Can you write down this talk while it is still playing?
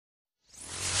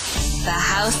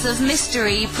House of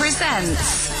Mystery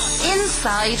presents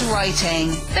Inside Writing,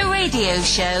 the radio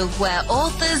show where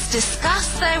authors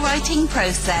discuss their writing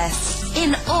process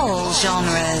in all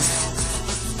genres.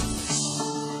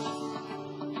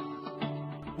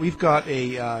 We've got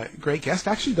a great guest.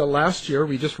 Actually, the last year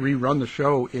we just rerun the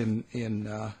show in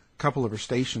a couple of our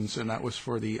stations, and that was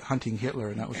for the Hunting Hitler,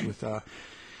 and that was with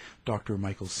Dr.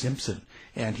 Michael Simpson.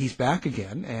 And he's back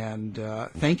again, and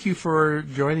thank you for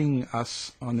joining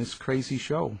us on this crazy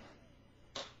show.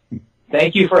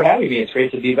 Thank you for having me. It's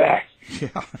great to be back. Yeah,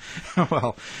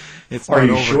 well, it's Are not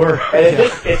you over. sure? At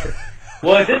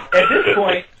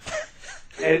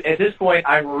this point,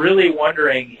 I'm really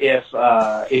wondering if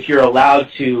you're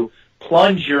allowed to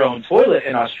plunge your own toilet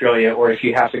in Australia, or if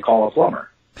you have to call a plumber.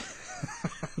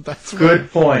 That's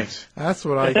Good point. That's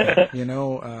what I think.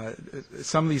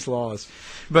 Some of these laws,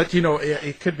 but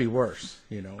it could be worse.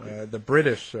 The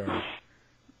British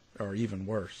are even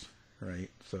worse, right?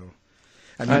 So,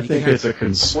 I think it's a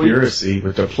conspiracy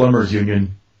with the plumbers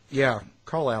union. Yeah,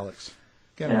 call Alex.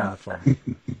 Get him on the phone.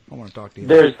 I want to talk to you.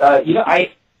 There's, I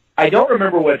don't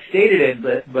remember what's stated in,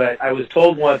 but I was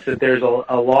told once that there's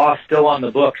a law still on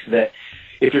the books that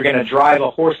if you're going to drive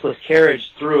a horseless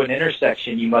carriage through an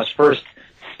intersection, you must first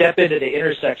step into the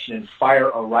intersection and fire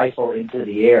a rifle into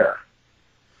the air.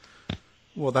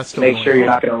 Well, that's still make sure you're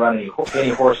not going to run any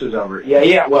horses over.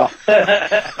 Yeah. Well,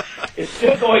 it's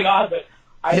still going on, but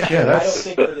I don't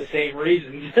think for the same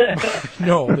reasons.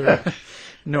 No.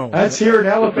 That's here in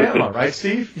Alabama, right,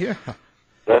 Steve? Yeah.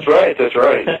 That's right.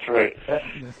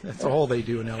 That's all they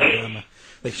do in Alabama.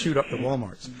 They shoot up the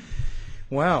Walmarts.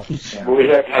 Wow. Well, we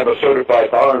have to have a certified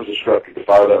firearms instructor to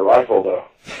fire that rifle, though.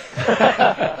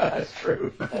 That's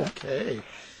true. Okay.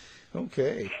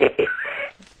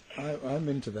 I'm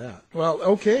into that. Well,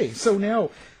 okay. So now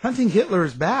Hunting Hitler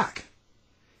is back.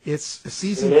 It's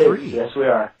season 3. Yes, we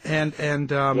are. And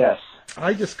yes.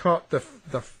 I just caught the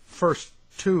first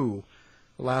 2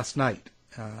 last night.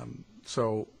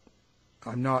 So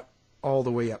I'm not all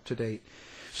the way up to date.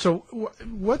 So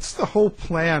what's the whole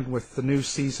plan with the new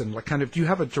season? Like, do you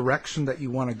have a direction that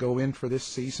you want to go in for this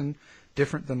season,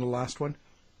 different than the last one?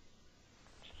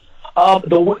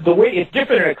 The way it's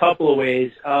different in a couple of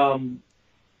ways.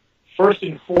 First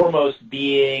and foremost,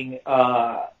 being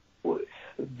the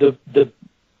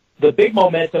big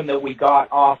momentum that we got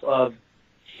off of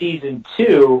season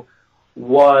 2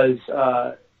 was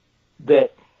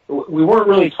that we weren't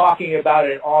really talking about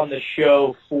it on the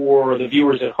show for the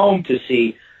viewers at home to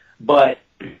see, but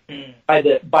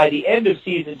by the end of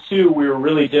season 2, we were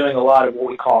really doing a lot of what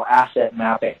we call asset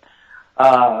mapping,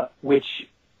 which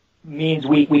means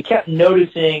we kept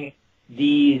noticing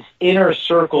these inner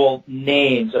circle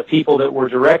names of people that were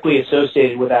directly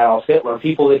associated with Adolf Hitler,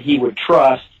 people that he would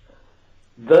trust.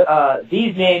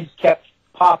 These names kept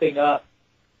popping up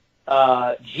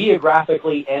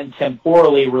geographically and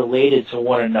temporally related to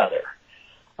one another.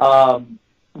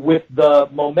 With the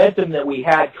momentum that we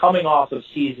had coming off of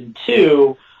season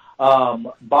 2,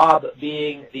 Bob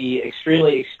being the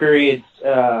extremely experienced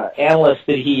analyst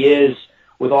that he is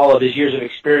with all of his years of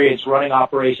experience running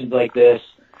operations like this,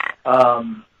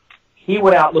 he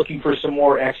went out looking for some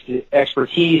more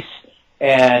expertise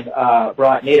and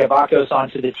brought Neda Bakos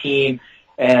onto the team.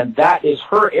 And that is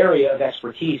her area of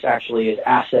expertise, actually, is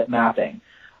asset mapping.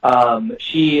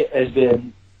 She has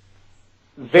been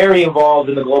very involved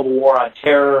in the global war on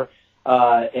terror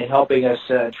in helping us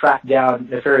track down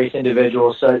nefarious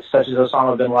individuals such as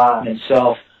Osama bin Laden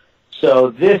himself.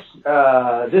 So this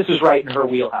is right in her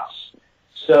wheelhouse.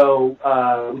 So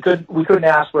we couldn't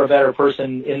ask for a better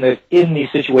person in the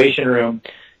Situation Room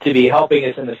to be helping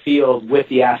us in the field with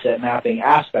the asset mapping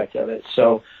aspect of it.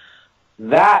 So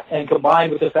that, and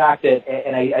combined with the fact that,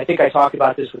 and I think I talked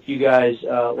about this with you guys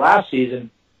last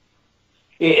season,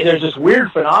 there's this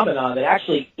weird phenomenon that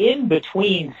actually in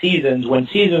between seasons, when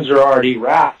seasons are already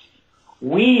wrapped,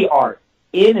 we are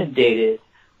inundated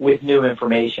with new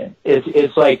information.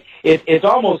 It's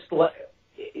almost like,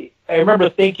 I remember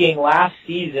thinking last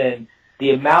season,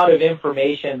 the amount of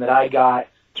information that I got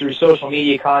through social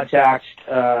media contacts,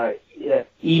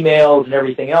 emails, and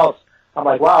everything else, I'm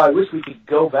like, wow, I wish we could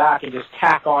go back and just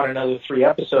tack on another 3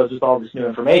 episodes with all this new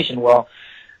information. Well,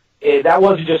 that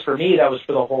wasn't just for me, that was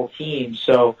for the whole team.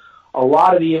 So a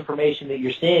lot of the information that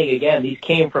you're seeing, again, these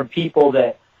came from people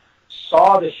that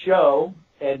saw the show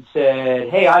and said,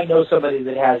 hey, I know somebody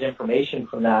that has information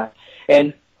from that.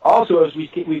 And also, as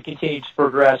we've continued to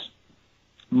progress,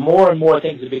 more and more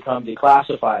things have become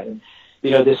declassified. And,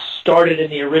 this started in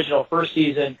the original first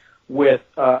season with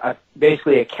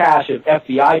basically a cache of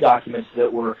FBI documents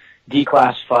that were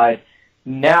declassified.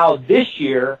 Now, this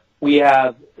year, we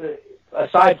have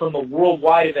aside from the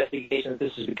worldwide investigation that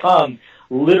this has become,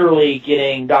 literally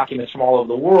getting documents from all over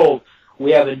the world,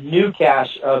 we have a new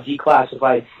cache of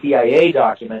declassified CIA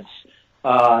documents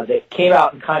that came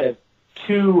out in kind of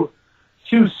two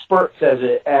spurts,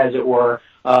 as it were.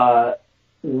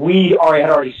 We had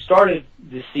already started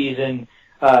the season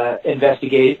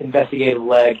investigative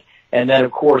leg, and then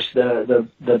of course the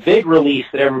big release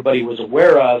that everybody was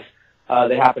aware of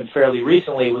that happened fairly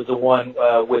recently was the one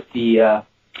with the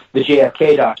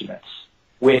JFK documents,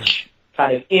 which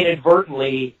kind of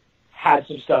inadvertently had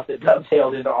some stuff that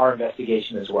dovetailed into our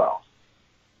investigation as well.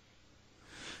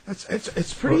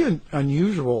 It's pretty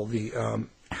unusual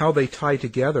how they tie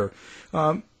together.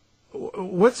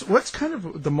 What's kind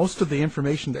of the most of the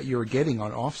information that you're getting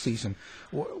on off season?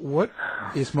 What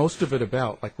is most of it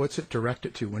about? Like, what's it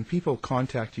directed to? When people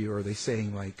contact you, are they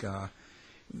saying like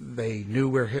they knew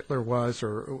where Hitler was,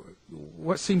 or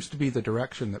what seems to be the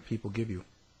direction that people give you?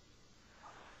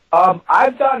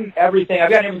 I've gotten everything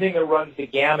that runs the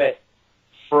gamut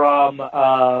from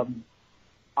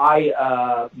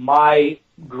my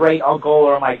great uncle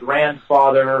or my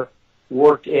grandfather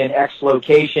worked in X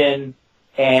location,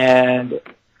 and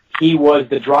he was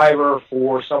the driver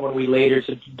for someone we later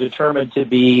determined to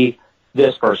be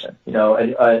this person,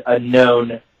 a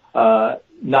known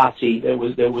Nazi that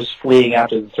was fleeing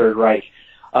after the Third Reich.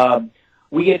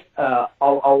 We get a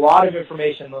lot of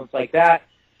information like that,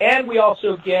 and we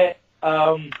also get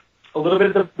a little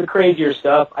bit of the crazier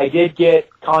stuff. I did get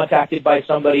contacted by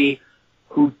somebody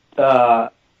who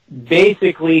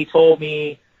basically told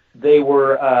me they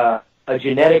were a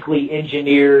genetically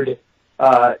engineered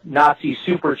Nazi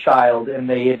super child, and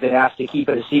they had been asked to keep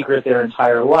it a secret their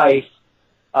entire life.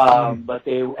 But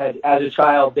they had, as a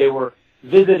child, they were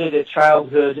visited at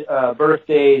childhood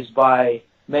birthdays by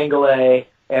Mengele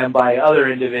and by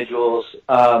other individuals.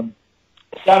 It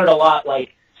sounded a lot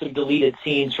like some deleted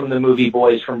scenes from the movie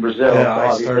Boys from Brazil. Yeah, so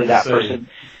obviously that person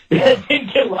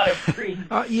didn't get a lot of free.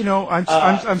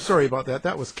 I'm sorry about that.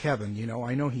 That was Kevin.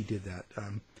 I know he did that.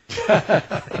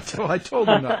 I told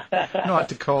him not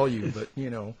to call you, but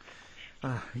you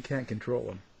can't control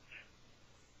him.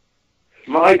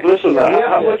 Mike, listen,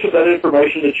 how much of that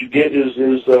information that you get is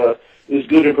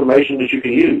good information that you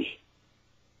can use?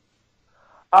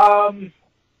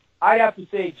 I'd have to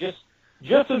say just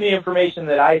from the information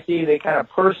that I see that kind of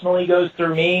personally goes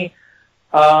through me,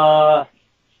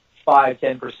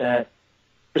 5-10%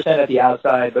 at the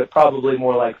outside, but probably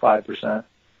more like 5%.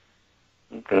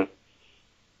 Okay.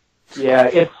 Yeah,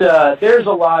 it's there's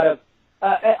a lot of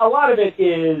it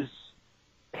is,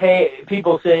 hey,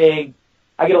 people saying,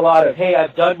 I get a lot of, hey,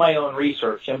 I've done my own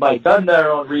research, and by done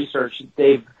their own research,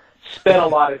 they've spent a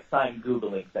lot of time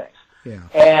Googling things. Yeah.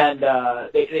 And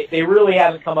they really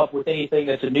haven't come up with anything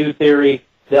that's a new theory.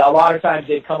 A lot of times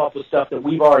they've come up with stuff that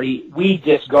we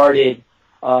discarded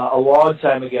a long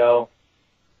time ago.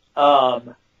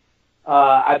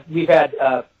 We've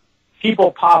had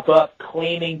people pop up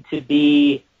claiming to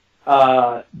be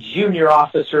junior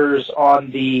officers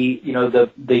on the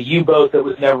U-boat that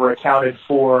was never accounted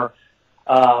for,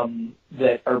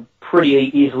 that are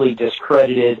pretty easily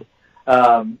discredited.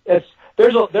 There's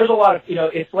a lot of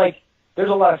it's like there's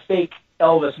a lot of fake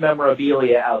Elvis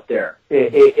memorabilia out there.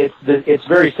 It's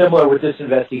very similar with this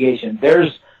investigation.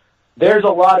 There's a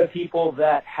lot of people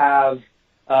that have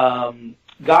gotten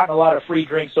a lot of free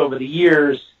drinks over the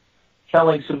years,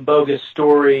 telling some bogus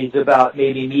stories about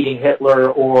maybe meeting Hitler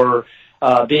or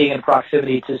being in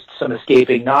proximity to some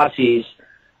escaping Nazis.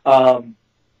 And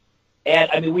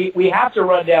I mean, we have to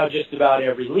run down just about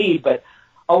every lead, but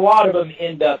a lot of them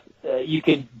end up, you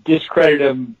can discredit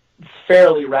them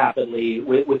fairly rapidly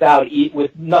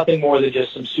with nothing more than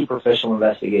just some superficial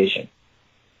investigation.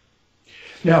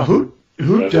 Now, who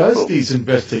does these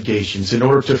investigations in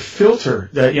order to filter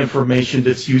that information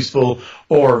that's useful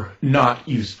or not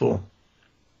useful?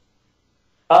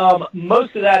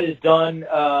 Most of that is done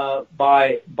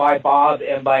by Bob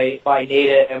and by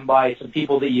Nada and by some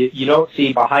people that you don't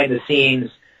see behind the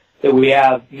scenes that we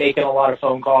have making a lot of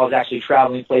phone calls, actually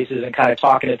traveling places and kind of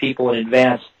talking to people in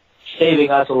advance,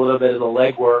 saving us a little bit of the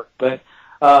legwork.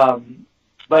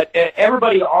 But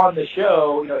everybody on the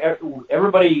show,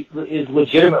 everybody is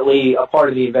legitimately a part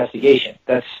of the investigation.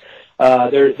 That's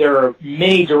there are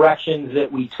many directions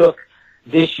that we took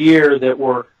this year that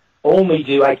were only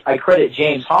due. I credit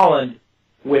James Holland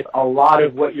with a lot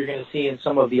of what you're going to see in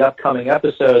some of the upcoming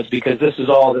episodes, because this is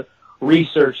all the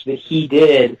research that he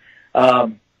did.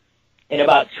 In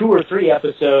about 2 or 3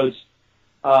 episodes,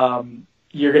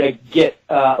 you're going to get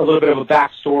a little bit of a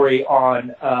backstory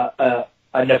on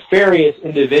a nefarious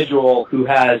individual who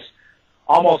has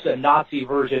almost a Nazi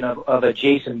version of a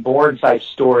Jason Bourne type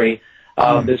story.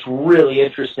 that's really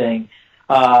interesting.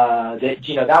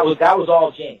 That was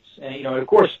all James. And, of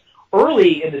course,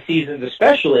 early in the seasons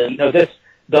especially,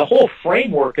 the whole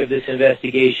framework of this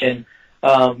investigation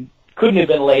couldn't have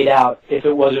been laid out if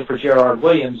it wasn't for Gerard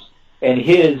Williams and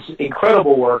his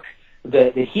incredible work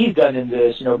that he's done in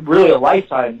this, really a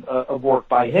lifetime of work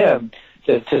by him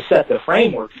to set the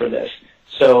framework for this.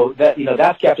 So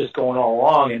that's kept us going all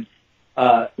along. And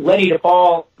Lenny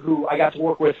DePaul, who I got to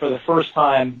work with for the first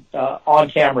time on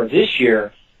camera this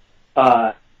year,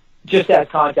 just has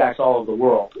contacts all over the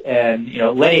world. And,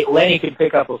 Lenny could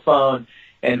pick up a phone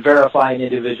and verify an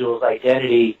individual's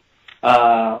identity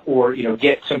or,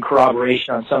 get some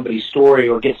corroboration on somebody's story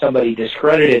or get somebody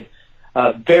discredited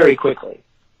very quickly.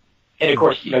 And, of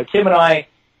course, Tim and I,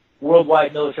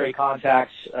 worldwide military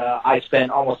contacts, I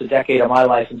spent almost a decade of my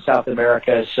life in South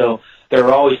America, so there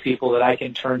are always people that I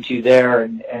can turn to there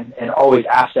and always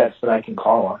assets that I can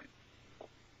call on.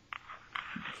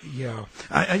 Yeah.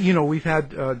 We've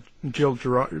had Jill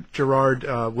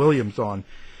Gerard Williams on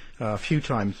a few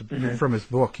times from his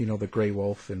book, The Grey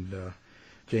Wolf, and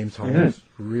James Hall is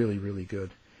really, really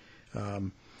good.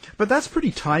 But that's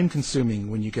pretty time-consuming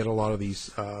when you get a lot of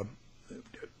these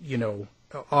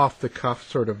off-the-cuff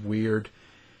sort of weird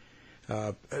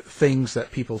things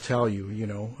that people tell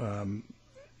you,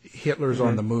 Hitler's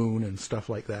on the moon and stuff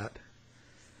like that.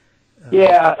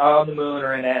 Yeah, on the moon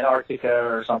or in Antarctica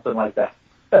or something like that.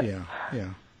 Yeah.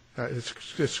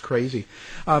 It's crazy.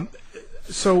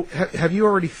 So have you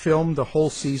already filmed the whole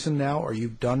season now? Are you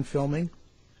done filming?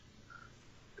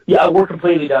 Yeah, we're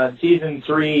completely done. Season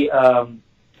 3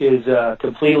 is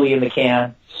completely in the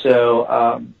can.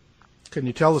 So... can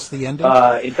you tell us the ending?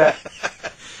 In fact,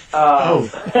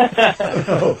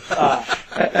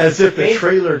 as if the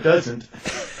trailer doesn't.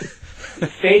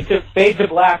 Fade to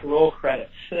black. Roll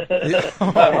credits. That's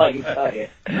all I can tell you.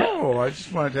 No, I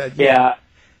just wanted to. Yeah.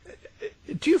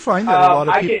 Do you find that a lot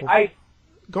of people?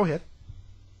 Go ahead.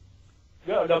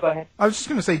 No, go ahead. I was just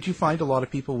going to say, do you find a lot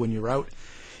of people when you're out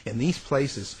in these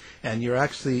places and you're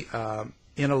actually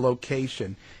in a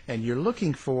location and you're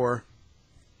looking for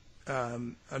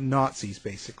Nazis,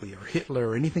 basically, or Hitler,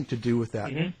 or anything to do with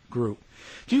that group?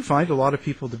 Do you find a lot of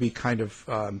people to be kind of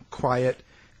quiet,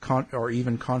 or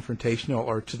even confrontational,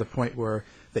 or to the point where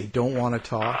they don't want to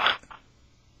talk?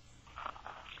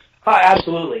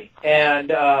 Absolutely,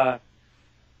 and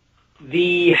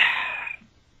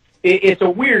it's a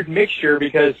weird mixture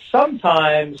because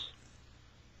sometimes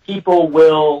people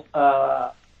will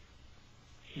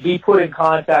be put in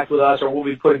contact with us, or we'll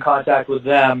be put in contact with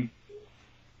them.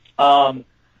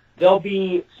 There'll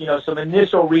be, some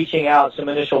initial reaching out, some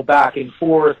initial back and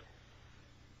forth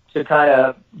to kind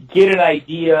of get an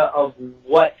idea of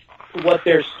what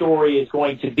their story is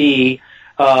going to be.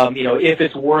 If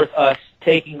it's worth us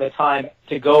taking the time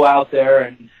to go out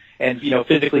there and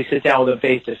physically sit down with them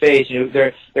face to face.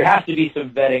 There has to be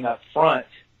some vetting up front.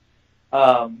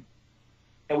 And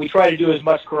we try to do as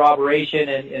much corroboration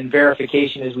and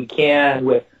verification as we can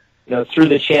with, through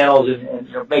the channels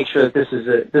and make sure that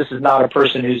this is not a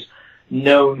person who's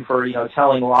known for,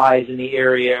 telling lies in the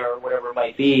area or whatever it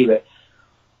might be. But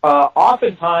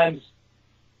oftentimes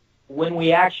when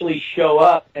we actually show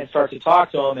up and start to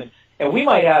talk to them, and we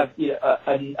might have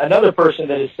another person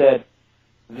that has said,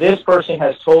 this person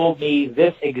has told me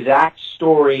this exact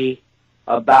story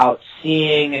about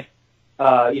seeing,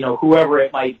 whoever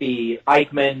it might be,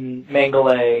 Eichmann,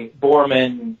 Mengele,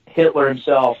 Bormann, Hitler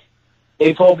himself.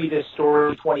 They've told me this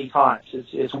story 20 times.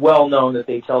 It's well known that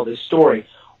they tell this story.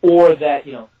 Or that,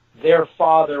 their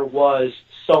father was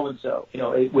so-and-so,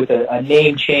 with a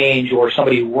name change or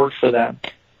somebody who worked for them.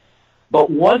 But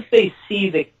once they see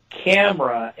the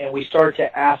camera and we start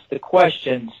to ask the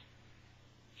questions,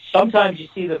 sometimes you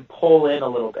see them pull in a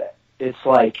little bit. It's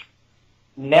like,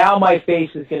 now my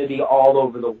face is going to be all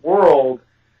over the world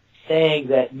saying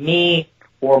that me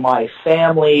or my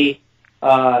family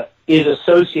is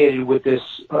associated with this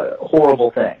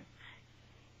horrible thing.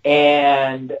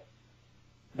 And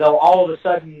they'll all of a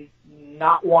sudden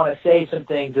not want to say some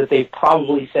things that they've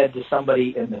probably said to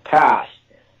somebody in the past.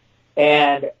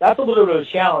 And that's a little bit of a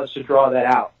challenge to draw that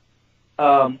out.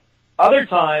 Other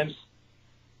times,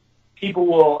 people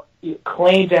will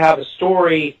claim to have a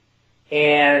story,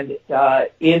 and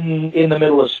in the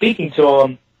middle of speaking to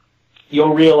them,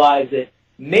 you'll realize that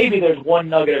maybe there's one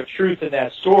nugget of truth in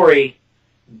that story,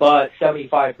 but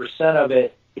 75% of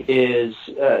it is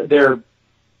they're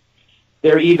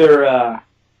either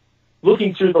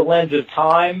looking through the lens of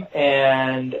time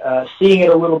and seeing it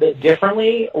a little bit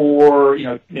differently, or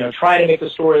trying to make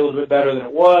the story a little bit better than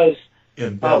it was,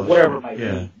 whatever it might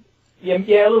be.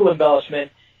 Yeah, a little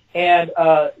embellishment, and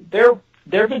they're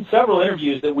there have been several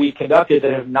interviews that we conducted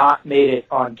that have not made it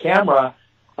on camera.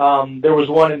 There was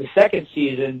one in the second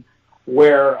season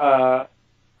where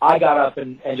I got up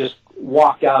and just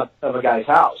walked out of a guy's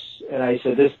house. And I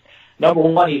said, this, number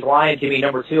one, he's lying to me.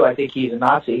 Number two, I think he's a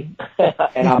Nazi.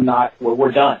 And I'm not,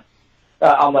 we're done.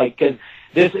 I'm like, cause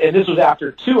this was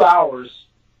after 2 hours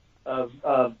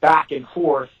of back and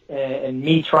forth and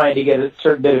me trying to get a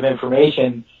certain bit of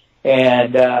information,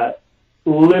 and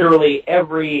literally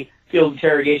every field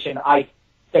interrogation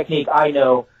technique I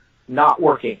know not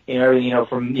working.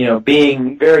 From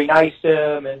being very nice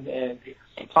to him and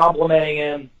complimenting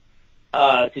him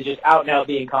to just out and out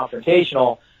being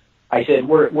confrontational. I said,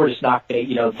 we're just not going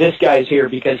to, this guy's here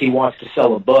because he wants to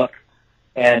sell a book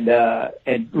and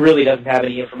really doesn't have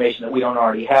any information that we don't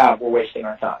already have. We're wasting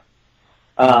our time.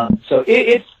 So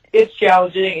it's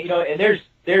challenging, and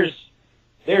there's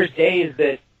days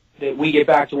that we get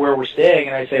back to where we're staying,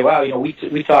 and I say, wow,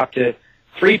 we talked to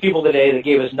 3 people today that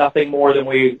gave us nothing more than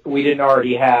we didn't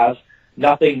already have,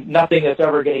 nothing that's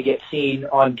ever going to get seen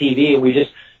on TV, and we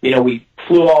just, we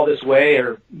flew all this way,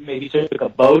 or maybe took a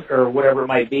boat or whatever it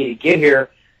might be to get here,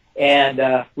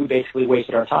 and we basically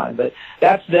wasted our time. But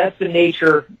that's the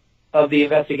nature of the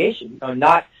investigation.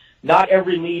 Not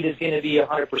every lead is going to be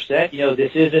 100%.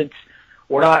 This isn't.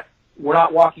 We're not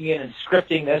walking in and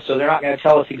scripting this, so they're not going to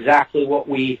tell us exactly what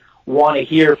we want to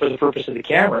hear for the purpose of the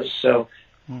cameras. So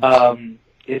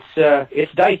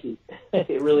it's dicey.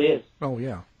 It really is. Oh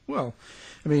yeah. Well,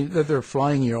 I mean, they're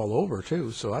flying you all over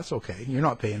too, so that's okay. You're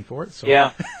not paying for it. So.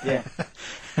 Yeah.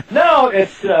 No,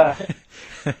 it's not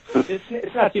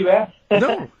too bad.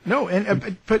 No,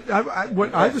 and but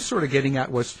what I was sort of getting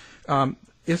at was,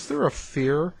 is there a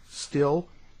fear still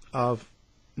of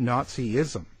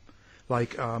Nazism?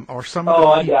 Like, are some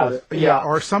of the people,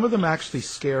 are some of them actually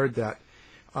scared that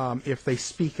if they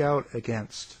speak out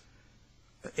against,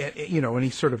 any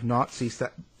sort of Nazis,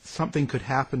 that something could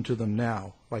happen to them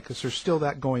now? Like, is there still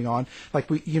that going on? Like,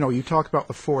 you talk about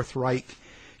the Fourth Reich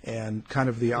and kind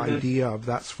of the idea of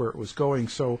that's where it was going.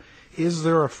 So, is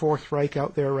there a Fourth Reich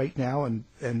out there right now, and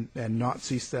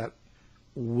Nazis that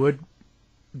would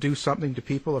do something to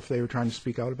people if they were trying to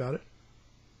speak out about it?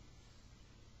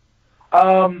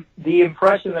 The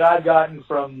impression that I've gotten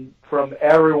from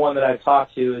everyone that I've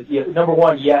talked to is, number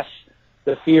one, yes,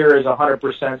 the fear is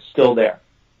 100% still there.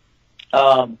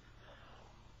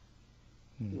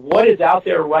 What is out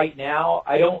there right now,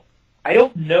 I don't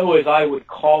know if I would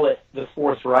call it the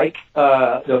Fourth Reich.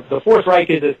 The Fourth Reich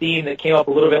is a theme that came up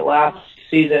a little bit last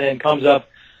season and comes up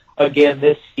again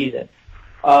this season.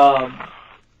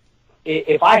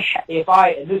 If I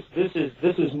and this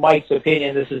is Mike's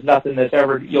opinion, this is nothing that's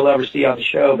you'll ever see on the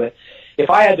show, but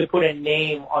if I had to put a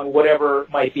name on whatever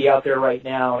might be out there right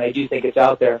now, and I do think it's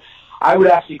out there, I would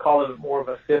actually call it more of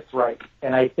a Fifth Reich,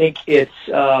 and I think it's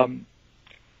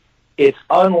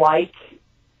unlike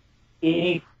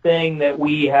anything that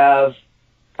we have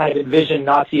kind of envisioned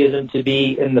Nazism to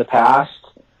be in the past.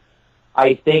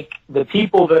 I think the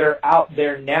people that are out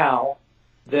there now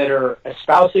that are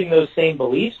espousing those same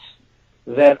beliefs,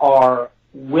 that are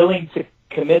willing to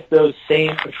commit those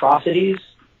same atrocities,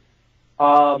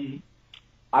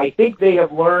 I think they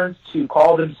have learned to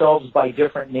call themselves by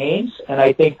different names, and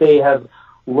I think they have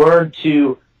learned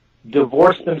to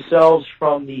divorce themselves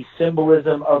from the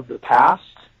symbolism of the past.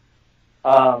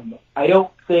 I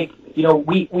don't think,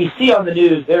 we see on the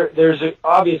news, there's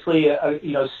obviously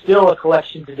still a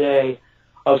collection today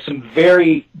of some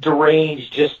very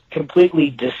deranged, just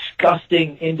completely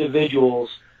disgusting individuals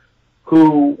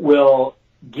who will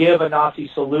give a Nazi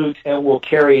salute and will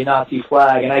carry a Nazi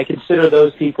flag. And I consider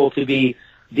those people to be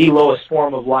the lowest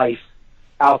form of life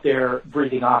out there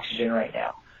breathing oxygen right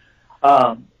now.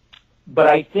 But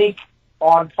I think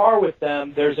on par with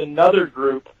them, there's another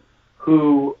group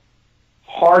who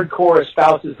hardcore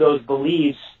espouses those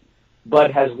beliefs,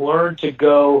 but has learned to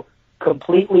go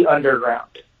completely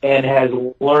underground and has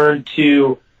learned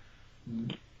to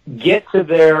get to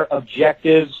their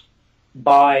objectives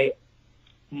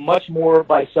much more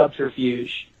by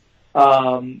subterfuge.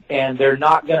 And they're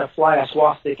not going to fly a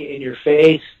swastika in your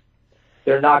face.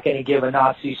 They're not going to give a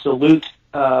Nazi salute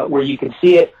where you can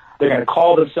see it. They're going to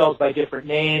call themselves by different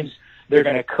names. They're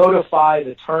going to codify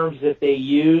the terms that they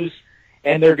use,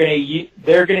 and they're going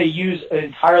to use an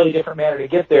entirely different manner to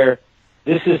get there.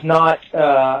 This is not.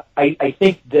 I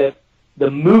think the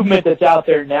movement that's out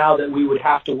there now that we would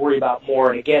have to worry about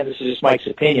more, and again, this is just Mike's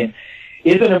opinion,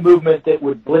 isn't a movement that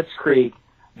would blitzkrieg.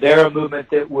 They're a movement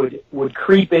that would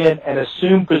creep in and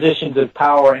assume positions of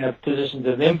power and positions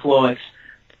of influence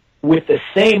with the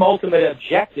same ultimate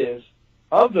objective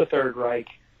of the Third Reich,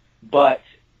 but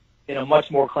in a much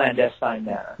more clandestine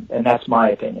manner, and that's my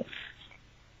opinion.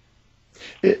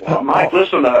 Mike,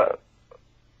 listen,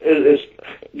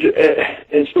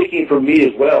 and speaking for me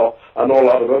as well, I know a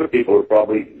lot of other people are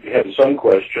probably having some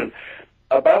question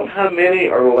about how many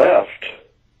are left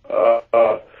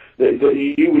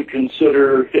that you would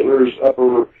consider Hitler's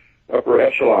upper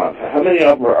echelon. How many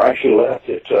of them are actually left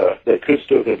that could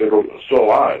still be still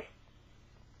alive?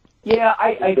 Yeah,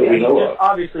 I think just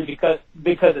obviously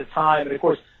because of time, and of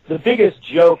course the biggest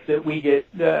joke that we get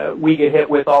hit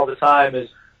with all the time is,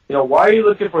 why are you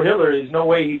looking for Hitler? There's no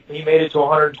way he made it to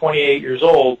 128 years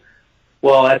old.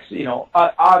 Well, that's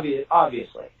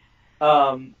obviously.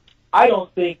 I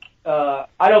don't think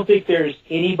there's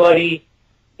anybody.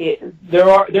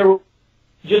 There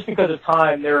just because of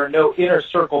time, there are no inner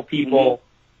circle people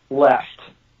left.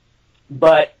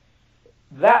 But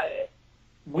that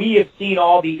we have seen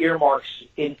all the earmarks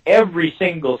in every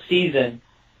single season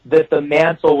that the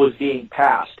mantle was being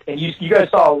passed, and you guys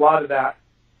saw a lot of that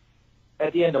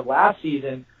at the end of last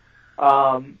season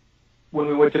when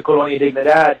we went to Colonia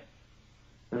Dignidad.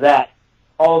 That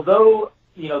although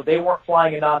they weren't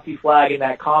flying a Nazi flag in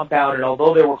that compound, and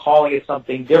although they were calling it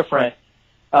something different,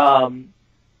 a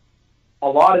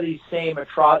lot of these same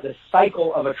the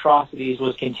cycle of atrocities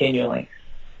was continuing.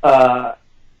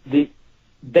 They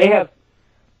have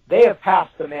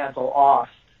passed the mantle off.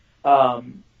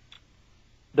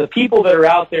 The people that are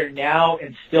out there now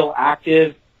and still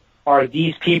active are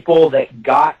these people that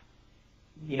got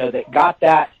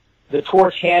the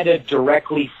torch handed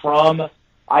directly from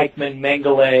Eichmann,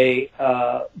 Mengele,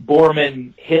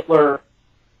 Bormann, Hitler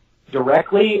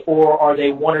directly, or are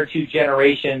they one or two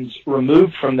generations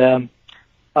removed from them?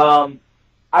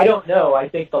 I don't know. I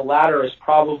think the latter is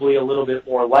probably a little bit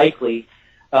more likely.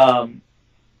 I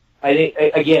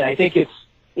think this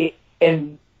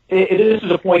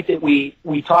is a point that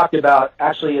we talked about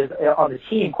actually on the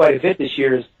team quite a bit this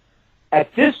year. Is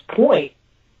at this point,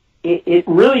 it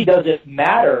really doesn't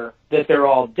matter that they're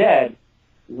all dead.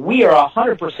 We are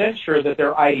 100% sure that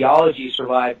their ideology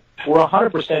survived. We're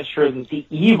 100% sure that the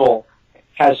evil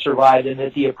has survived and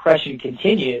that the oppression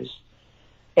continues.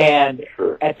 And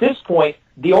at this point,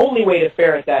 the only way to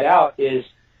ferret that out is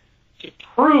to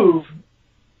prove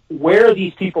where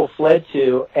these people fled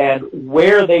to and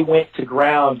where they went to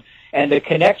ground and the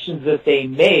connections that they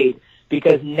made.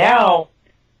 Because now,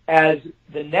 as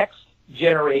the next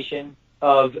generation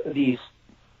of these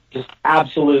just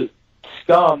absolute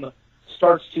scum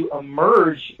starts to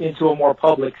emerge into a more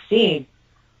public scene,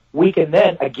 we can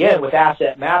then, again, with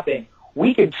asset mapping,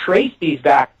 we can trace these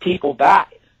people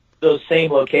back those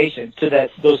same locations to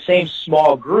those same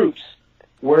small groups,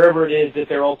 wherever it is that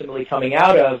they're ultimately coming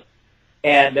out of,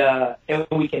 and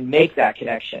we can make that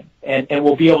connection, and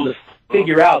we'll be able to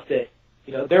figure out that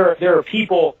there are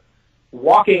people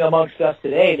walking amongst us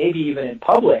today, maybe even in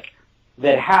public,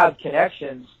 that have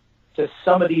connections to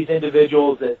some of these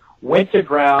individuals that went to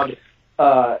ground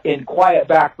in quiet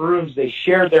back rooms. They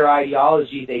shared their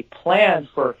ideology. They planned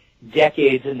for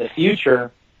decades in the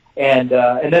future, and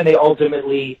then they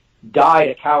ultimately died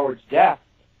a coward's death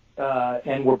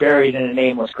and were buried in a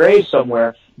nameless grave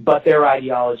somewhere, but their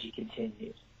ideology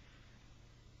continues.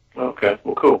 Okay,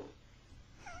 well, cool.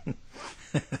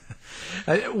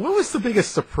 What was the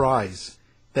biggest surprise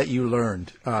that you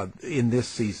learned in this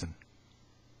season?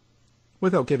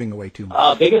 Without giving away too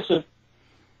much.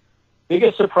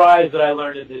 Biggest surprise that I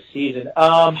learned in this season.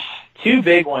 Two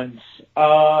big ones.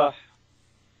 I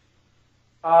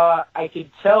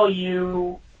could tell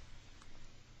you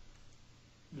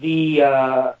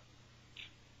the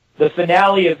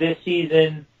finale of this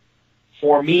season,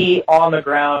 for me on the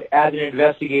ground as an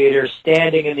investigator,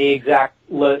 standing in the exact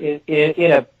in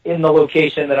the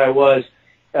location that I was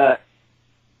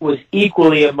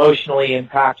equally emotionally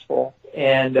impactful,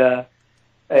 and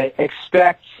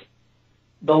expect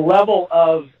the level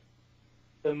of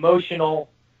emotional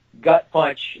gut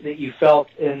punch that you felt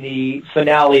in the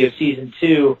finale of season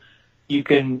 2. You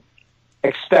can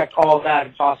expect all that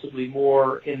and possibly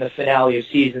more in the finale of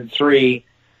season 3.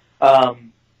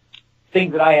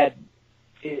 Things that I had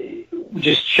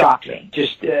just shocked me,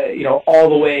 just all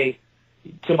the way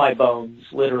to my bones,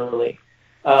 literally.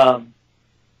 The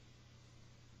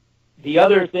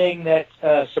other thing that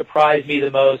surprised me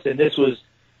the most, and this was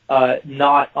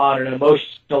not on an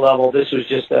emotional level, this was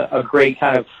just a great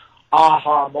kind of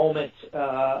aha moment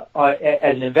as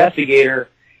an investigator,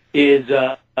 is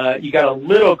you got a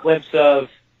little glimpse of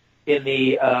in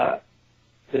the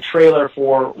trailer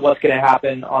for what's going to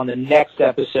happen on the next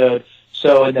episode.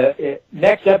 So in the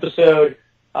next episode,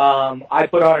 I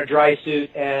put on a dry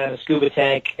suit and a scuba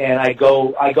tank, and I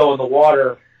go in the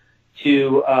water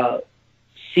to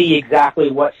see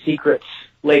exactly what secrets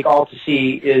Lake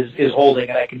Altasea is holding,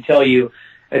 and I can tell you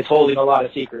it's holding a lot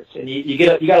of secrets. And you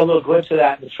got a little glimpse of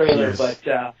that in the trailer, yes. But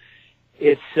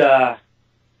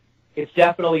it's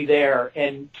definitely there.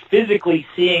 And physically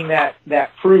seeing that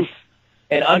proof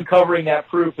and uncovering that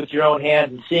proof with your own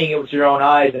hands and seeing it with your own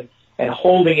eyes and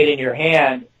holding it in your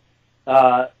hand,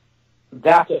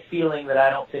 that's a feeling that I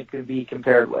don't think can be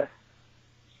compared with.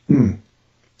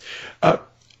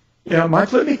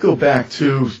 Mike, let me go back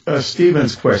to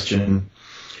Stephen's question.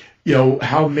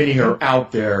 How many are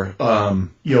out there?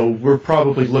 We're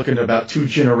probably looking at about 2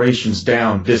 generations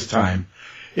down this time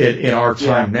in our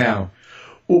time now.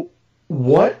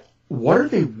 What are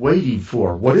they waiting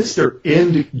for? What is their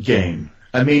end game?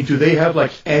 I mean, do they have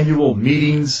like annual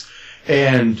meetings?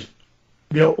 And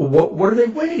what are they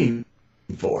waiting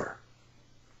for?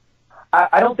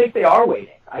 I don't think they are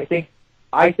waiting. I think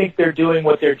they're doing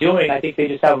what they're doing. I think they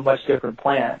just have a much different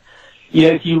plan.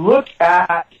 If you look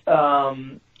at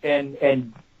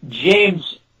and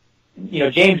James,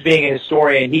 James being a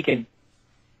historian, he can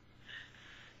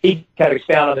kind of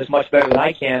expound on this much better than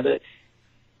I can. But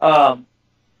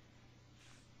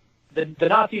the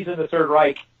Nazis in the Third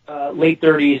Reich, late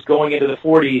 30s, going into the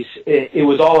 40s, it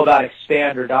was all about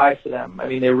expand or die for them. I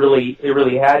mean, they really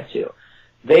had to.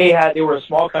 They were a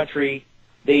small country.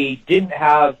 They didn't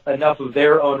have enough of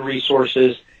their own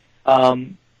resources.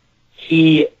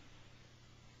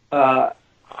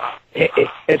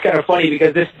 It's kind of funny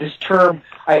because this term,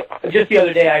 just the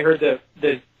other day I heard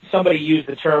somebody use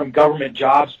the term government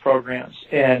jobs programs,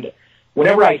 and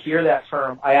whenever I hear that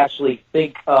term, I actually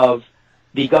think of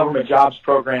the government jobs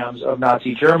programs of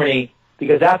Nazi Germany,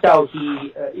 because that's how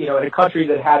he, in a country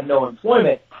that had no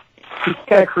employment, he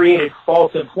kind of created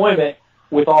false employment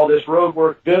with all this road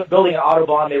work, building an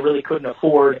Autobahn they really couldn't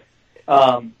afford,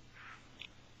 creating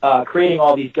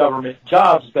all these government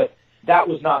jobs, but that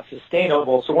was not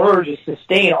sustainable. So in order to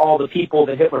sustain all the people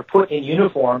that Hitler put in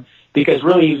uniform, because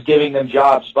really he was giving them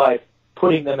jobs by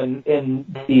putting them in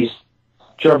these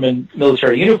German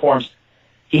military uniforms,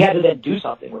 he had to then do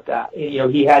something with that.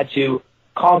 He had to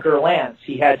conquer lands.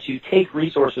 He had to take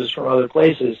resources from other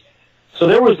places. So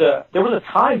there was a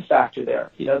time factor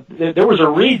there. There was a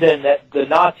reason that the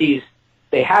Nazis,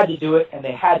 they had to do it, and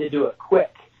they had to do it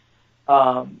quick.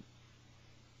 I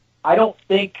don't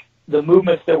think the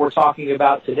movements that we're talking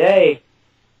about today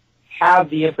have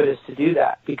the impetus to do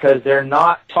that, because they're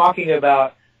not talking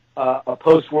about a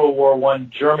post-World War I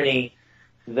Germany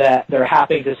that they're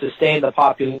having to sustain the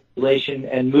population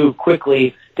and move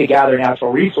quickly to gather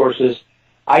natural resources.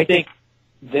 I think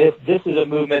this is a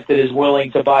movement that is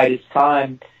willing to bide its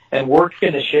time and work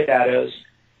in the shadows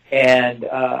and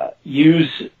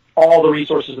use all the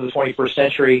resources of the 21st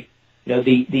century,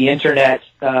 the internet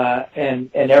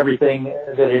and everything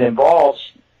that it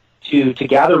involves to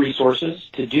gather resources,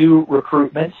 to do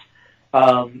recruitment.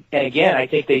 And again, I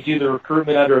think they do the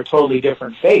recruitment under a totally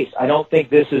different face. I don't think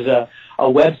this is a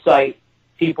website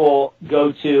people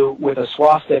go to with a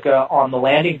swastika on the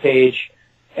landing page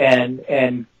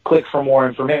and click for more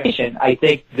information. I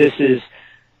think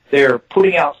they're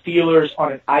putting out feelers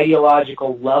on an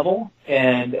ideological level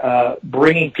and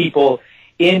bringing people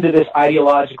into this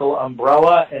ideological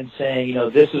umbrella and saying,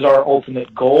 this is our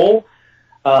ultimate goal.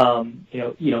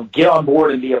 Get on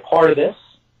board and be a part of this.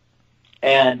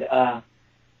 And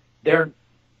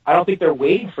I don't think they're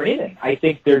waiting for anything. I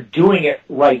think they're doing it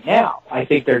right now. I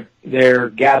think they're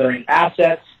gathering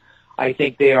assets. I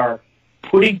think they are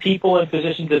putting people in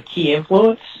positions of key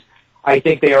influence. I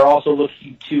think they are also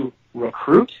looking to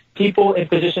recruit people in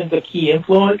positions of key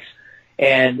influence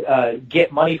and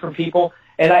get money from people.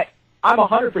 And I'm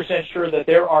 100% sure that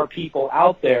there are people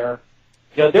out there.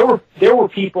 There were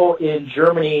people in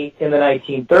Germany in the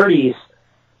 1930s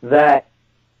that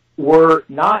were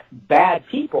not bad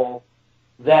people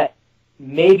that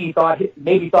maybe thought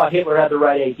Hitler had the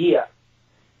right idea.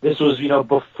 This was,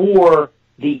 before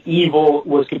the evil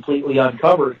was completely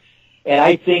uncovered. And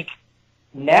I think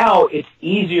now it's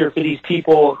easier for these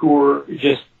people who are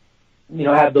just,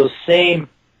 have those same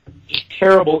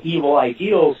terrible evil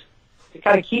ideals to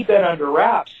kind of keep that under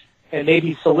wraps and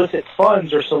maybe solicit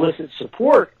funds or solicit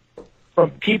support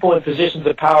from people in positions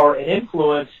of power and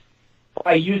influence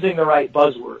by using the right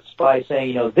buzzwords, by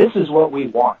saying, this is what we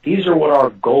want. These are what our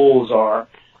goals are.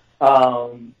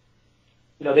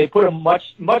 They put a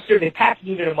much they package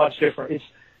it in a much different.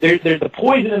 The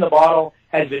poison in the bottle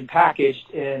has been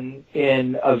packaged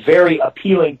in a very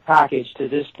appealing package to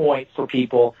this point for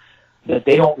people that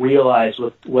they don't realize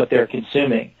what they're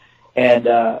consuming. And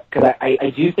because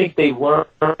I do think they've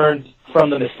learned from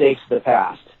the mistakes of the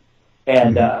past,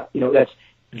 and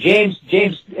James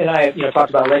and I, talked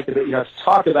about length of it. To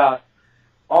talk about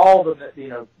all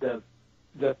the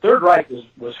Third Reich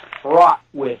was fraught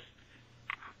with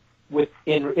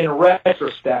in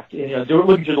retrospect.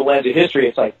 Looking through the lens of history,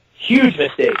 it's like huge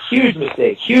mistake, huge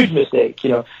mistake, huge mistake.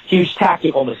 Huge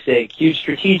tactical mistake, huge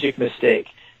strategic mistake.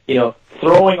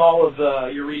 Throwing all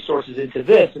of your resources into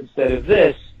this instead of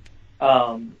this.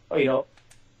 I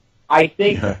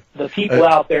think the people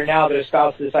out there now that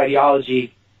espouse this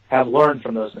ideology have learned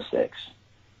from those mistakes.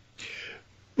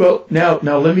 Well, now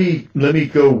let me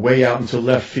go way out into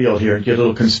left field here and get a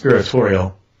little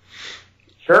conspiratorial.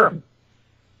 Sure.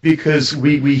 Because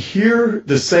we hear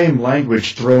the same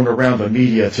language thrown around the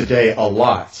media today a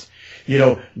lot.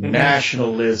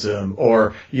 Nationalism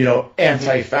or,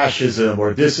 anti-fascism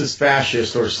or this is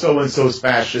fascist or so-and-so's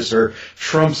fascist or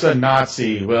Trump's a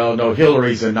Nazi. Well, no,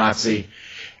 Hillary's a Nazi.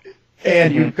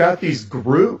 And you've got these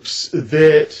groups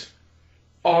that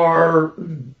are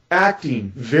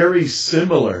acting very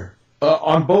similar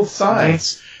on both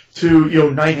sides to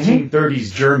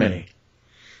 1930s Germany.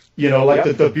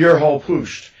 The beer hall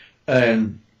pushed.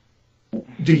 And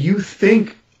do you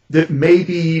think that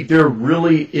maybe there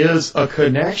really is a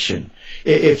connection?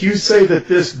 If you say that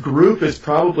this group is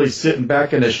probably sitting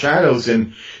back in the shadows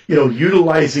and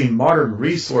utilizing modern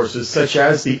resources such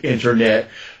as the internet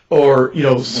or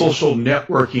social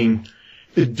networking,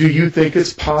 do you think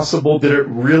it's possible that it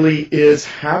really is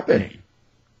happening?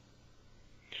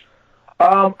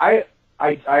 I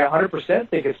 100%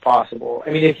 think it's possible. I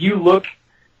mean, if you look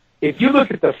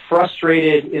at the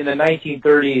frustrated in the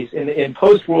 1930s in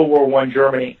post World War I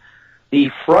Germany,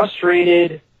 the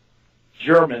frustrated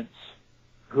Germans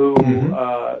who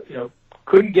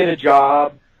couldn't get a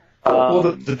job.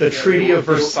 The Treaty of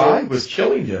Versailles was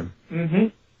killing them. Mm-hmm.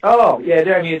 Oh yeah,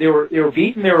 they were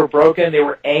beaten, they were broken, they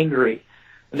were angry.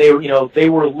 They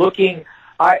were looking.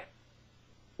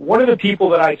 One of the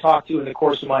people that I talked to in the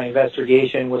course of my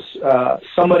investigation was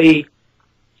somebody.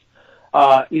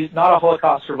 He's not a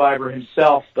Holocaust survivor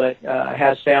himself, but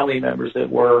has family members that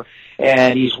were,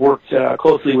 and he's worked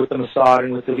closely with the Mossad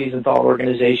and with the Wiesenthal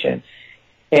organization.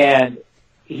 And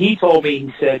he told me,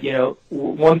 he said,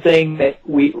 one thing that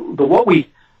what we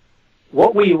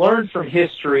learned from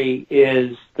history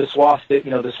is the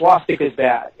swastika. The swastika is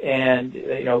bad, and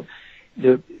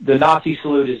the Nazi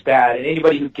salute is bad, and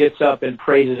anybody who gets up and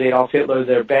praises Adolf Hitler,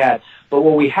 they're bad. But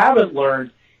what we haven't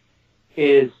learned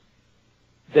is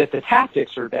that the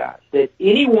tactics are bad. That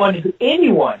anyone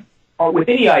with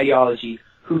any ideology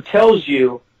who tells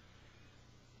you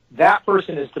that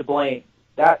person is to blame,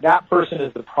 that person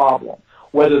is the problem,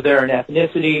 whether they're an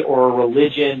ethnicity or a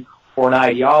religion or an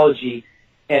ideology,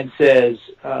 and says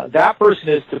that person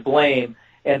is to blame,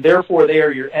 and therefore they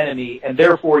are your enemy, and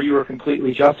therefore you are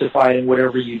completely justified in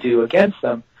whatever you do against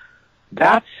them,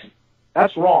 that's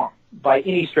wrong by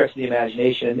any stretch of the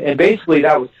imagination. And basically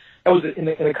that was in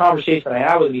the conversation I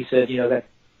had with him. He said, that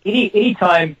any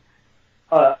time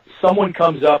someone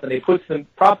comes up and they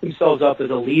prop themselves up as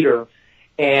a leader,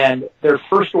 and their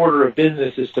first order of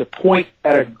business is to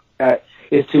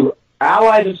is to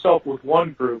ally themselves with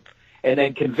one group and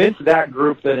then convince that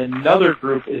group that another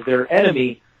group is their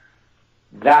enemy,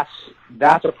 that's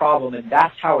a problem, and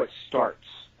that's how it starts.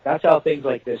 That's how things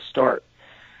like this start.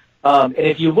 And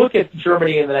if you look at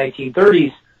Germany in the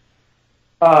 1930s,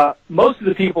 most of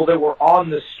the people that were on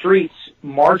the streets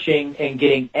marching and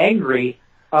getting angry,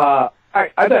 I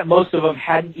bet most of them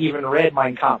hadn't even read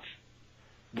Mein Kampf.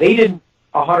 They didn't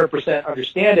 100%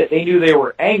 understand it. They knew they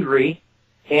were angry,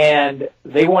 and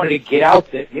they wanted to get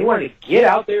out there. They wanted to get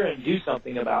out there and do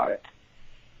something about it.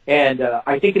 And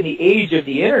I think in the age of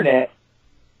the internet,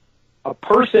 a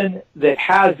person that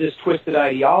has this twisted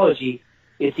ideology,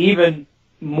 it's even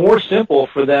more simple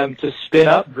for them to spin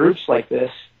up groups like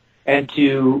this and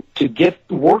to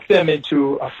work them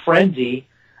into a frenzy.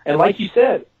 And like you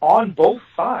said, on both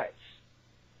sides,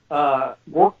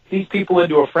 work these people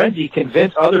into a frenzy,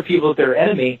 convince other people that they're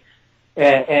enemy,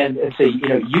 and say,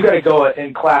 you got to go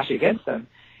and clash against them.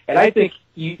 And I think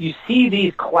you see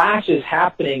these clashes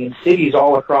happening in cities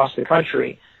all across the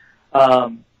country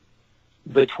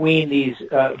between these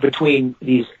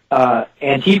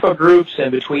Antifa groups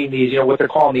and between these what they're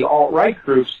calling the alt-right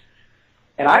groups.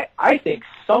 And I think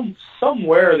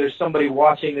somewhere there's somebody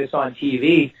watching this on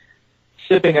TV,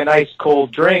 sipping a nice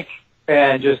cold drink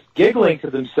and just giggling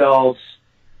to themselves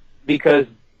because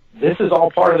this is all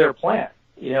part of their plan,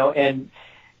 And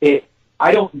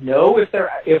I don't know if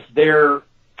they're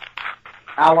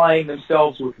allying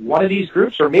themselves with one of these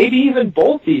groups or maybe even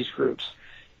both these groups.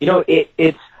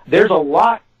 There's a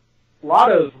lot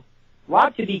to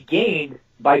be gained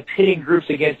by pitting groups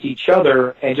against each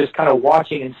other and just kind of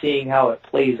watching and seeing how it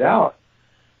plays out.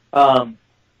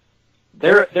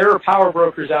 There are power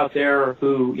brokers out there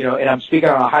who, and I'm speaking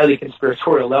on a highly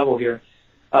conspiratorial level here.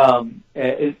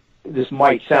 This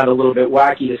might sound a little bit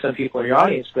wacky to some people in your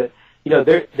audience, but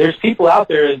there's people out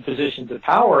there in positions of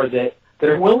power that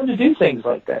are willing to do things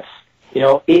like this.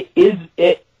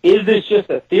 Is this just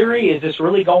a theory? Is this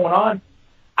really going on?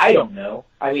 I don't know.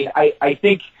 I mean, I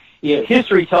think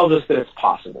history tells us that it's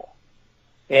possible,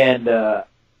 and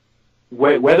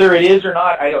whether it is or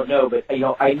not, I don't know. But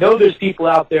I know there's people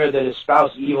out there that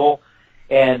espouse evil,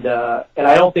 and I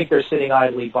don't think they're sitting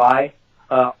idly by.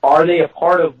 Are they a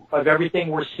part of everything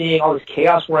we're seeing, all this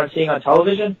chaos we're seeing on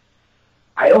television?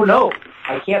 I don't know.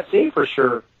 I can't say for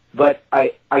sure, but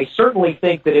I certainly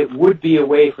think that it would be a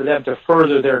way for them to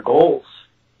further their goals.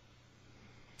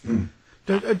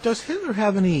 Does Hitler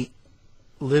have any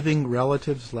living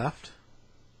relatives left?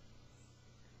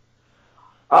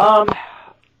 According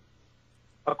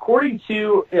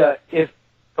to the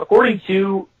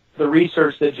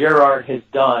research that Gerard has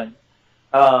done,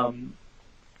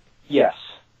 yes.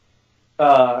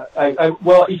 Well,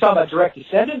 are you talking about direct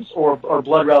descendants or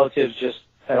blood relatives just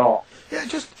at all? Yeah,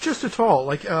 just at all.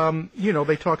 Like,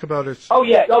 they talk about it. Oh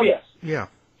yeah. Oh yes. Yeah.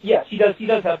 Yes, he does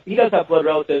have blood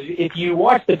relatives. If you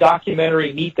watch the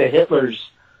documentary Meet the Hitlers,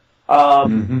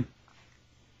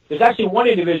 there's actually one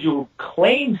individual who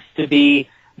claims to be,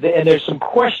 and there's some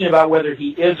question about whether he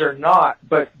is or not.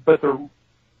 But the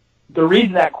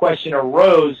reason that question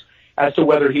arose as to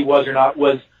whether he was or not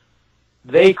was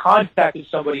they contacted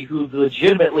somebody who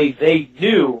legitimately they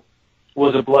knew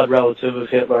was a blood relative of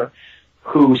Hitler,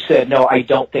 who said, "No, I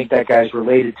don't think that guy's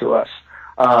related to us."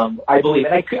 I believe,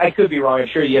 and I could be wrong. I'm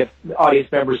sure you have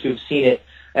audience members who've seen it,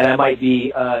 and I might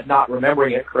be not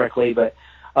remembering it correctly. But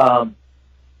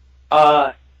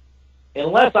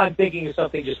unless I'm thinking of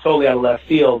something just totally out of left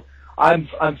field, I'm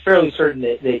fairly certain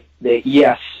that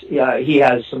yes, he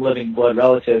has some living blood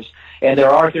relatives, and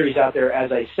there are theories out there,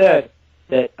 as I said,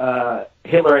 that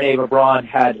Hitler and Eva Braun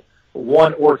had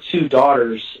one or two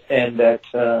daughters, and that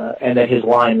his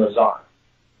line was on.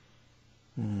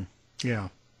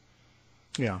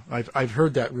 Yeah, I've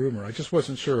heard that rumor. I just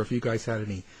wasn't sure if you guys had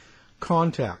any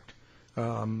contact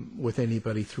with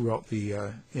anybody throughout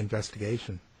the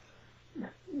investigation.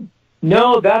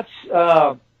 No, that's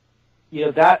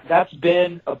that's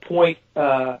been a point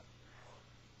that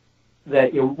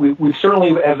we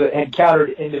certainly have encountered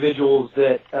individuals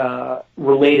that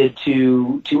related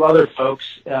to other folks,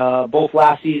 both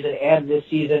last season and this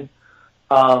season.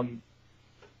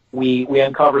 We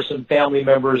uncover some family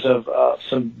members of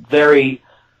some very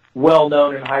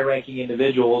well-known and high-ranking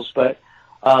individuals, but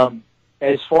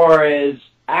as far as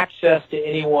access to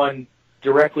anyone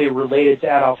directly related to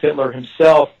Adolf Hitler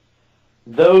himself,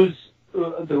 those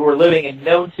who are living and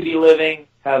known to be living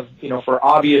have, for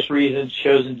obvious reasons,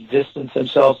 chosen to distance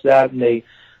themselves from that, and they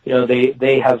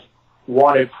have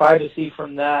wanted privacy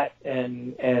from that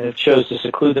and have chose to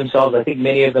seclude themselves. I think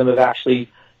many of them have actually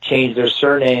changed their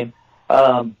surname.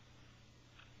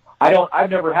 I've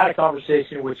never had a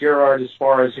conversation with Gerard as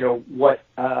far as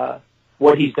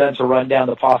what he's done to run down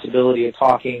the possibility of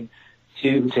talking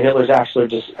to Hitler's actual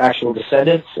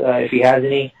descendants, if he has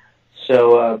any.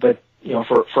 So, but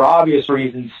for obvious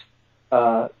reasons,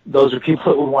 those are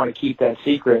people that would want to keep that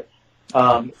secret.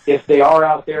 If they are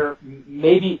out there,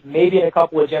 maybe in a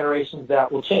couple of generations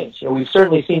that will change. We've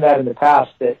certainly seen that in the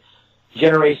past, that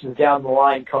generations down the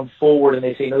line come forward and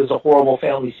they say, "No, this is a horrible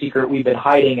family secret we've been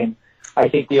hiding," and I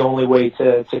think the only way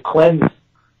to cleanse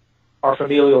our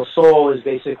familial soul is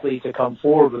basically to come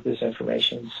forward with this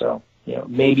information. So,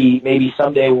 maybe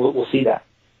someday we'll see that.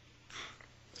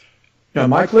 Now,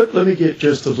 Mike, let me get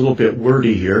just a little bit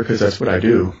wordy here, because that's what I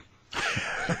do.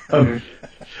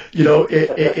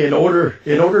 In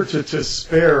order to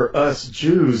spare us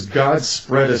Jews, God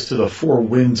spread us to the four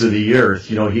winds of the earth.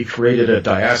 He created a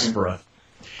diaspora.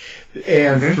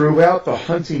 And throughout the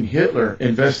Hunting Hitler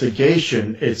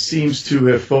investigation, it seems to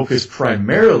have focused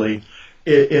primarily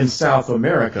in South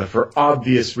America for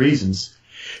obvious reasons.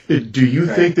 Do you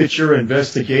think that your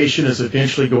investigation is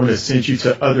eventually going to send you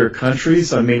to other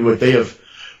countries? I mean, would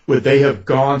they have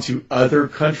gone to other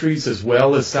countries as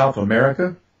well as South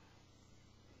America?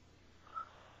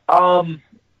 I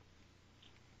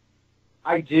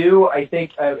do. I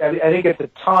think at the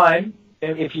time,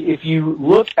 if you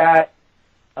look at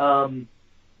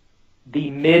the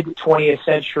mid-20th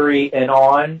century and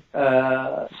on,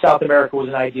 South America was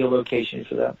an ideal location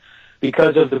for them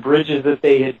because of the bridges that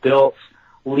they had built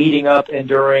leading up and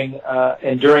during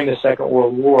the Second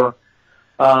World War.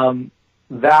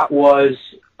 That was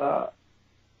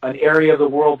an area of the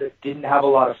world that didn't have a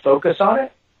lot of focus on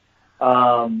it,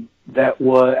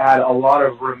 had a lot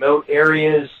of remote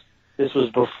areas. This was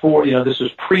before, this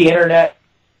was pre-internet,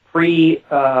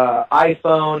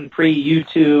 pre-iPhone,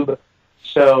 pre-YouTube.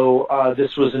 So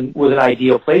this was an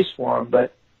ideal place for them.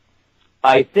 But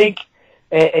I think,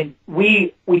 and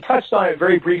we touched on it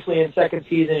very briefly in second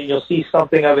season, and you'll see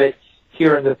something of it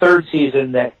here in the third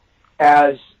season, that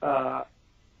as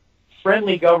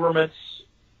friendly governments,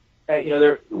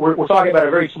 we're talking about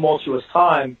a very tumultuous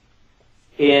time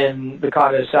in the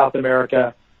continent of South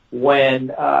America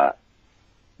when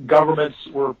governments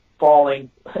were falling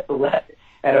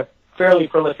at a fairly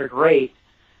prolific rate,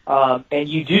 and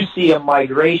you do see a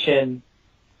migration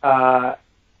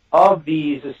of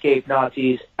these escaped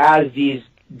Nazis as these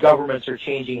governments are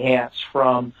changing hands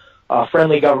from a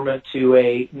friendly government to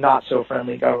a not so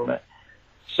friendly government.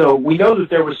 So we know that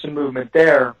there was some movement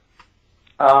there.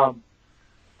 I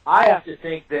have to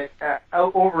think that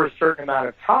over a certain amount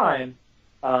of time,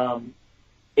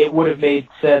 it would have made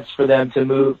sense for them to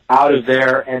move out of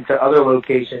there and to other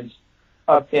locations,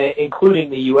 including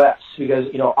the U.S. Because,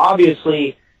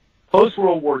 obviously,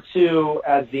 post-World War II,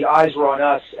 as the eyes were on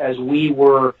us, as we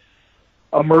were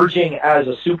emerging as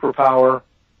a superpower,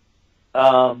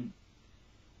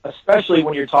 especially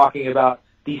when you're talking about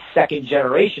these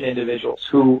second-generation individuals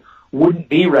who wouldn't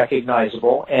be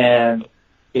recognizable and,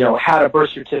 had a birth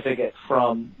certificate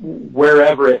from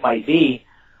wherever it might be,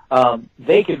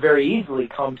 they could very easily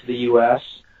come to the U.S.,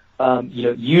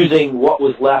 using what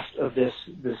was left of this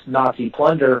Nazi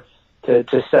plunder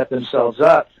to set themselves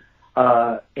up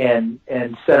and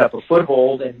set up a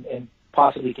foothold and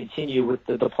possibly continue with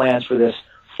the plans for this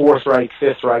Fourth Reich,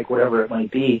 Fifth Reich, whatever it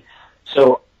might be.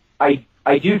 So I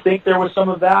do think there was some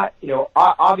of that.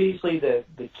 Obviously the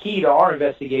key to our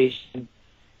investigation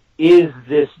is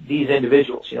these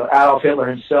individuals, Adolf Hitler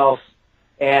himself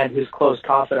and his close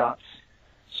confidants.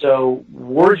 So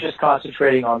we're just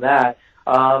concentrating on that.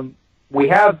 We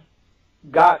have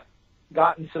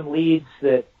gotten some leads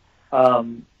that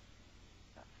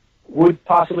would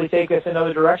possibly take us in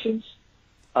other directions.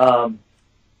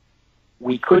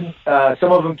 We couldn't.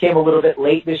 Some of them came a little bit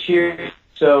late this year,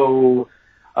 so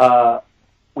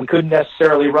we couldn't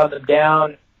necessarily run them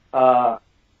down.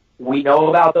 We know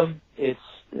about them.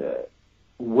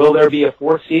 Will there be a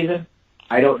fourth season?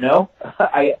 I don't know.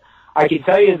 I can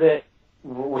tell you that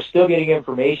we're still getting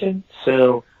information.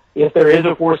 So if there is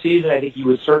a fourth season, I think you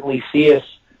would certainly see us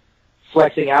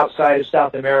flexing outside of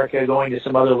South America, going to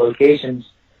some other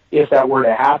locations if that were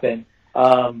to happen.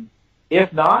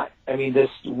 If not, I mean,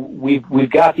 we've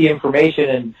got the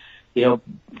information, and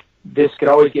this could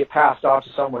always get passed off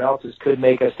to someone else. This could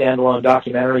make a standalone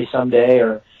documentary someday,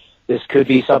 or this could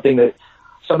be something that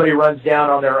somebody runs down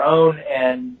on their own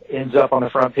and ends up on the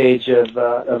front page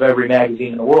of every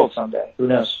magazine in the world someday. Who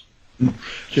knows?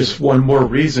 Just one more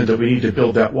reason that we need to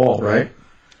build that wall, right?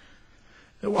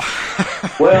 I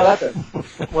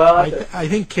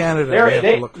think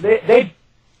Canada.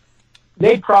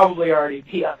 They'd probably already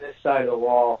be on this side of the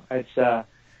wall. It's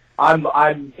I'm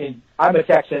a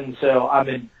Texan, so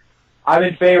I'm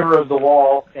in favor of the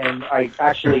wall, and I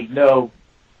actually know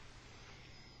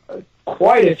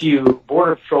quite a few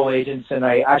Border Patrol agents, and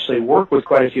I actually work with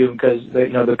quite a few of them because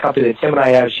the company that Tim and I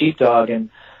have, Sheepdog,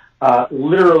 and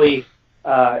literally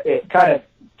it kind of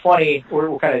funny.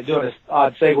 We're kind of doing an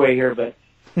odd segue here, but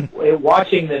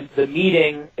watching the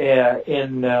meeting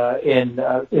in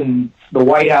the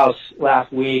White House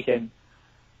last week, and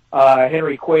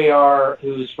Henry Cuellar,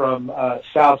 who's from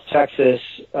South Texas,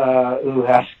 who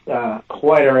has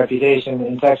quite a reputation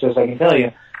in Texas, I can tell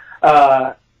you,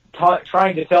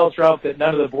 trying to tell Trump that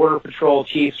none of the Border Patrol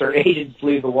chiefs or agents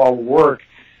believe the wall will work.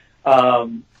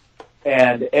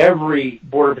 And every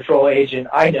Border Patrol agent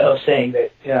I know saying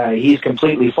that he's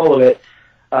completely full of it.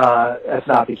 That's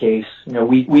not the case.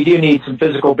 We do need some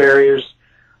physical barriers.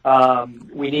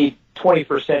 We need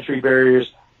 21st century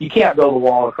barriers. You can't build a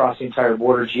wall across the entire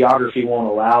border. Geography won't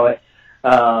allow it.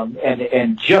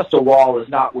 And just a wall is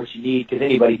not what you need because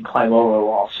anybody can climb over a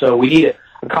wall. So we need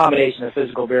a combination of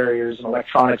physical barriers and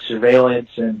electronic surveillance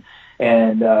and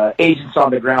agents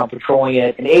on the ground patrolling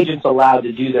it and agents allowed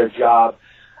to do their job.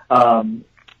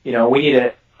 We need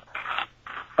a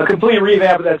complete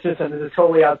revamp of that system. This is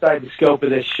totally outside the scope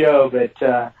of this show, but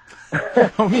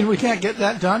I mean, we can't get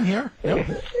that done here.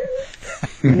 Yep.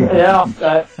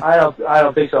 I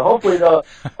don't think so. Hopefully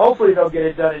they'll get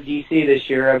it done in D.C. this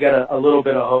year. I've got a little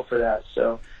bit of hope for that.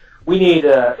 So we need. We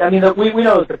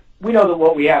know that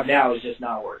what we have now is just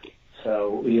not working.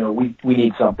 So we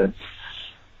need something.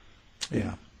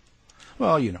 Yeah.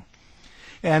 Well,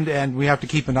 and we have to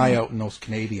keep an eye out on those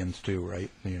Canadians too, right?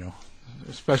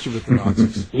 especially with the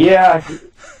Nazis. Yeah,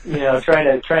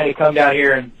 trying to come down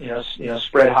here and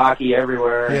spread hockey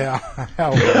everywhere. Yeah,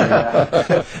 how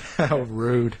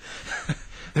rude.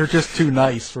 They're just too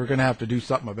nice. We're going to have to do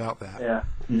something about that.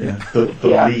 Yeah.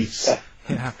 The Leafs.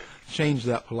 Yeah, change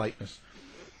that politeness.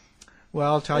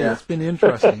 Well, I'll tell you, it's been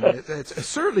interesting. It's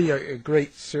certainly a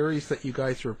great series that you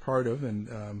guys are a part of, and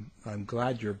I'm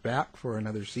glad you're back for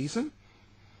another season.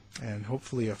 And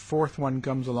hopefully a fourth one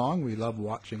comes along. We love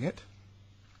watching it.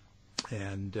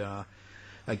 And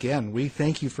again, we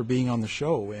thank you for being on the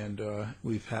show. And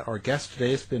we've had our guest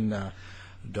today has been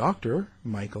Dr.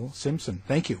 Michael Simpson.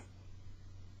 Thank you.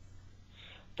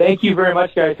 Thank you very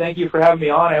much, guys. Thank you for having me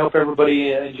on. I hope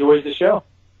everybody enjoys the show.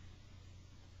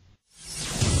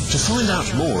 To find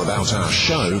out more about our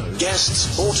show,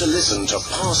 guests, or to listen to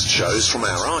past shows from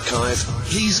our archive,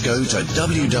 please go to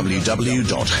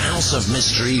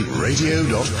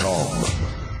www.houseofmysteryradio.com.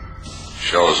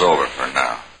 Show's over for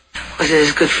now. Was it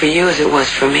as good for you as it was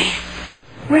for me?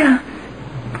 Well,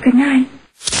 good night.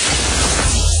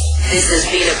 This has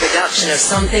been a production of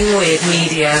Something Weird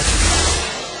Media.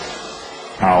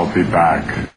 I'll be back.